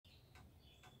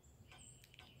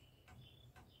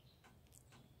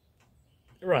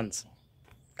It runs.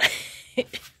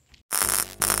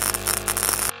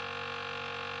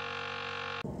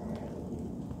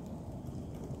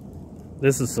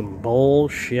 This is some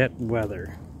bullshit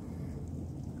weather.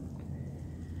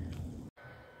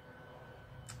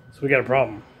 So we got a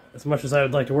problem. As much as I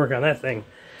would like to work on that thing,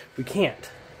 we can't.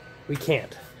 We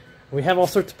can't. We have all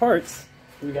sorts of parts.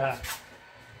 We got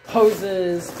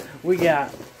hoses, we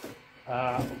got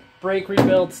brake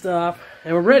rebuild stuff,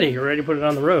 and we're ready. We're ready to put it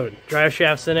on the road. Drive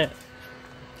shafts in it.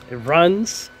 It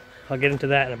runs. I'll get into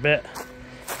that in a bit.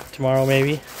 Tomorrow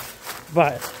maybe.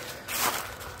 But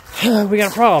we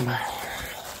got a problem.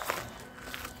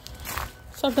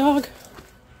 What's up, dog?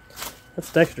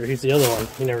 That's Dexter. He's the other one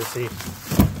you never see.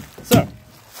 So,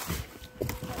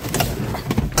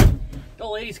 the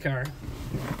old lady's car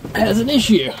has an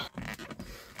issue.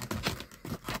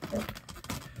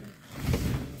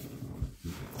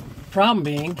 Problem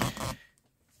being,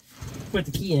 put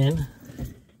the key in,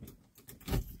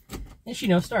 and she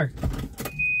knows start.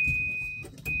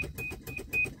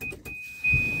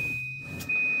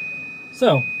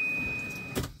 So,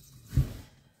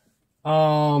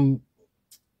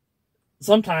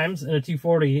 sometimes in a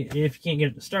 240, if you can't get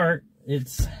it to start,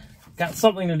 it's got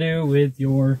something to do with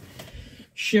your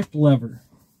shift lever.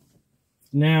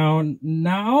 Now,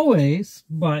 not always,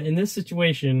 but in this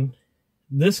situation,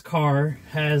 this car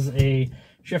has a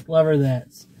shift lever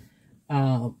that's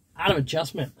out of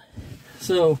adjustment.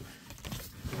 So,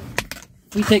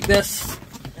 we take this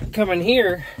and come in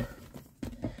here,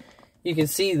 you can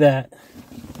see that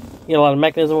you got a lot of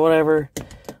mechanism, whatever,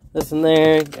 this in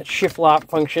there, got shift lock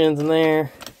functions in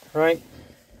there, right?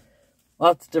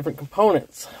 Lots of different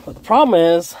components. But the problem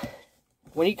is,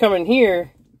 when you come in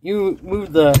here, you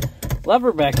move the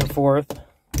lever back and forth.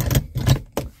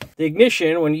 The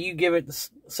ignition, when you give it the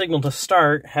signal to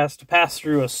start, has to pass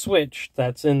through a switch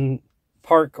that's in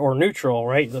park or neutral,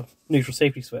 right? The neutral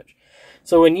safety switch.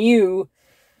 So when you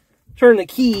turn the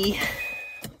key,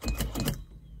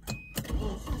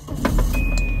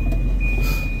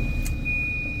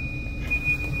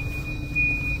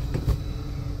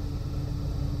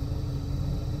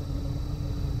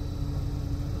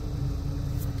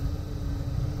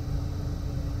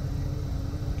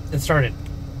 it started.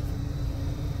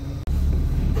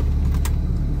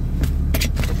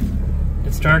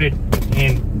 It started,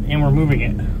 and we're moving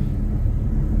it.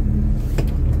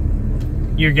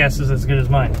 Your guess is as good as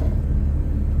mine.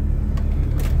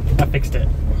 I fixed it.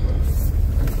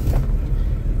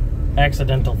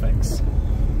 Accidental fix.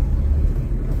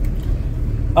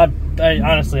 I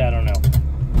honestly, I don't know.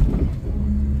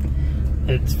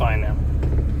 It's fine now.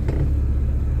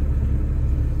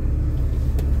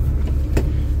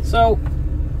 So,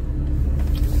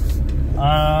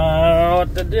 I don't know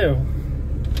what to do.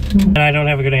 And I don't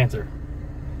have a good answer.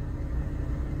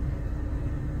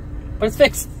 But it's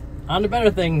fixed. On to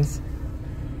better things.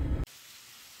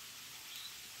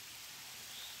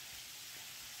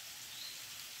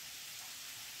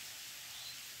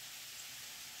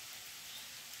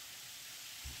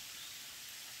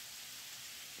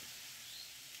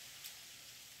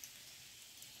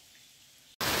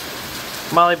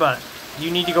 Molly Butt, you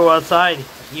need to go outside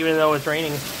even though it's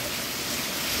raining.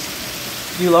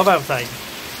 You love outside.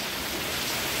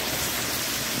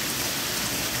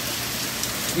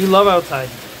 You love outside.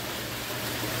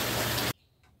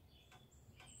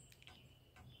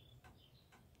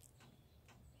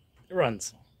 It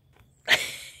runs.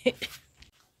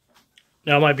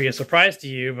 Now, it might be a surprise to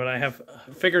you, but I have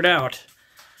figured out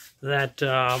that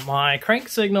my crank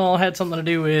signal had something to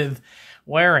do with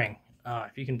wiring,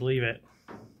 if you can believe it.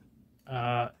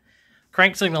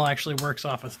 Crank signal actually works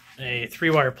off of a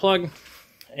 3-wire plug,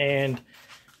 and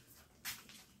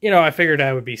you know, I figured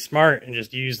I would be smart and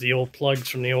just use the old plugs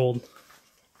from the old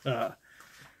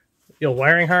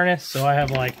wiring harness. So I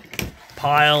have like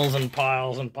piles and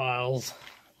piles and piles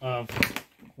of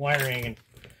wiring and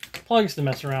plugs to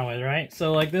mess around with, right?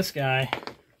 So like this guy,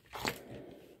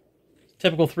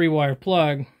 typical 3-wire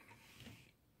plug,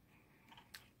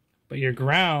 but your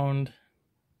ground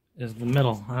is the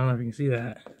middle. I don't know if you can see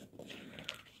that,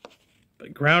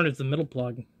 but ground is the middle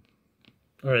plug,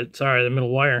 or sorry, the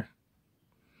middle wire.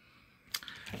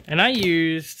 And I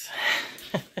used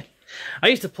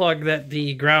to plug that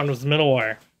the ground was the middle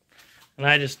wire, and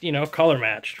I just, you know, color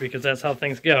matched because that's how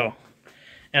things go.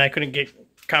 And I couldn't get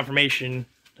confirmation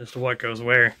as to what goes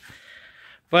where.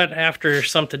 But after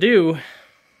some to do,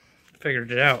 I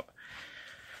figured it out.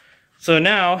 So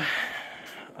now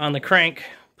on the crank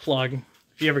plug,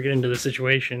 if you ever get into the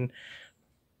situation,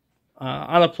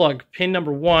 on the plug, pin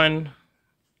number 1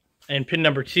 and pin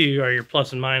number 2 are your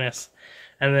plus and minus.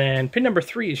 And then pin number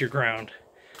 3 is your ground.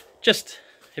 Just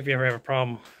if you ever have a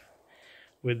problem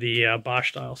with the Bosch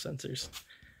style sensors.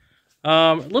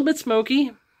 A little bit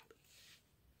smoky.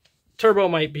 Turbo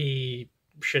might be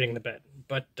shitting the bed,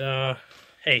 but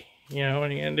hey, you know, what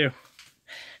are you gonna do?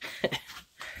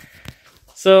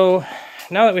 So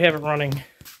now that we have it running,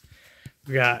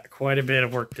 we got quite a bit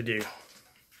of work to do.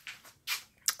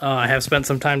 I have spent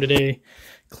some time today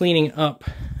cleaning up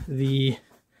the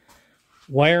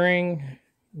wiring,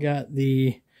 got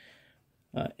the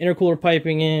intercooler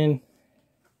piping in,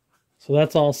 so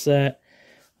that's all set.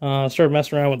 Started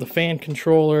messing around with the fan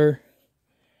controller.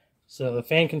 So the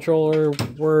fan controller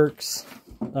works.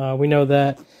 We know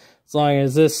that as long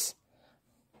as this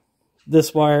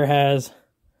wire has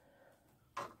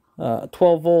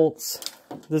 12 volts,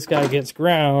 this guy gets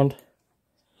ground.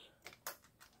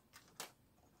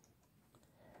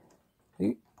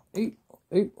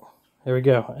 There we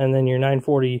go. And then your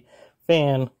 940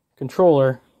 fan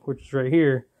controller, which is right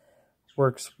here,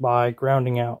 works by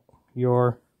grounding out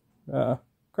your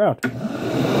ground.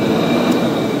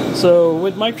 So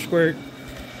with Microsquirt,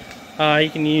 you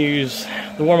can use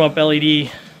the warm-up LED,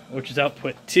 which is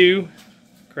output 2,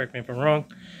 correct me if I'm wrong,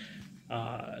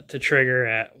 to trigger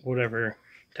at whatever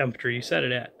temperature you set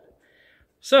it at.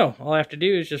 So all I have to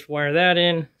do is just wire that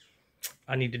in.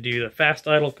 I need to do the fast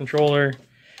idle controller,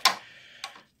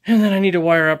 and then I need to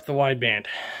wire up the wideband.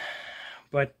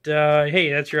 But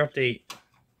hey, that's your update.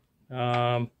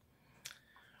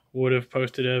 Would have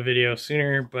posted a video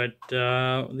sooner, but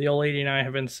the old lady and I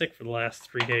have been sick for the last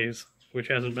 3 days, which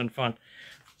hasn't been fun.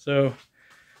 So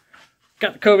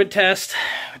got the COVID test.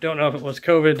 I don't know if it was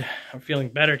COVID. I'm feeling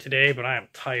better today, but I am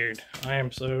tired. I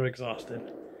am so exhausted.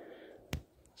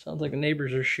 Sounds like the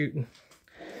neighbors are shooting.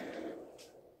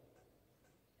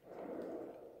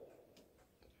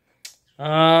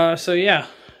 So yeah,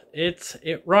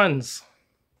 it runs.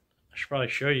 I should probably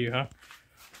show you, huh?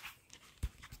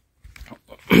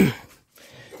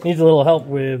 Needs a little help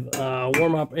with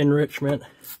warm-up enrichment.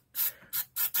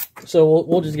 So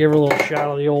we'll just give her a little shot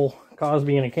of the old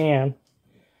Cosby in a can.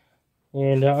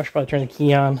 And I should probably turn the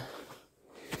key on.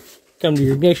 Come to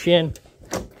your ignition.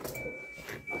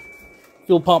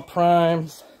 Fuel pump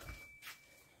primes.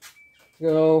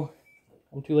 Go.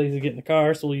 I'm too lazy to get in the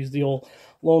car, so we'll use the old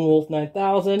Lone Wolf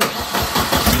 9000.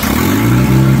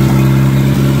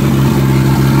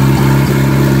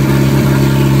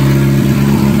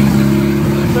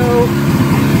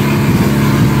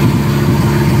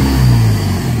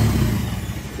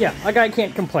 Yeah, a guy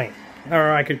can't complain.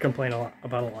 Or I could complain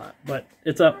about a lot. But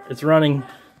it's up, it's running.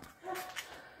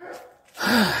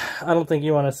 I don't think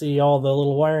you want to see all the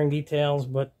little wiring details,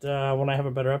 but when I have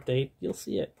a better update, you'll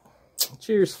see it.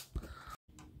 Cheers.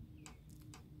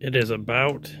 It is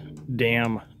about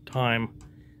damn time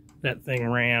that thing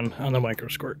ran on the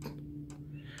Microsquirt.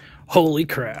 Holy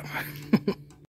crap.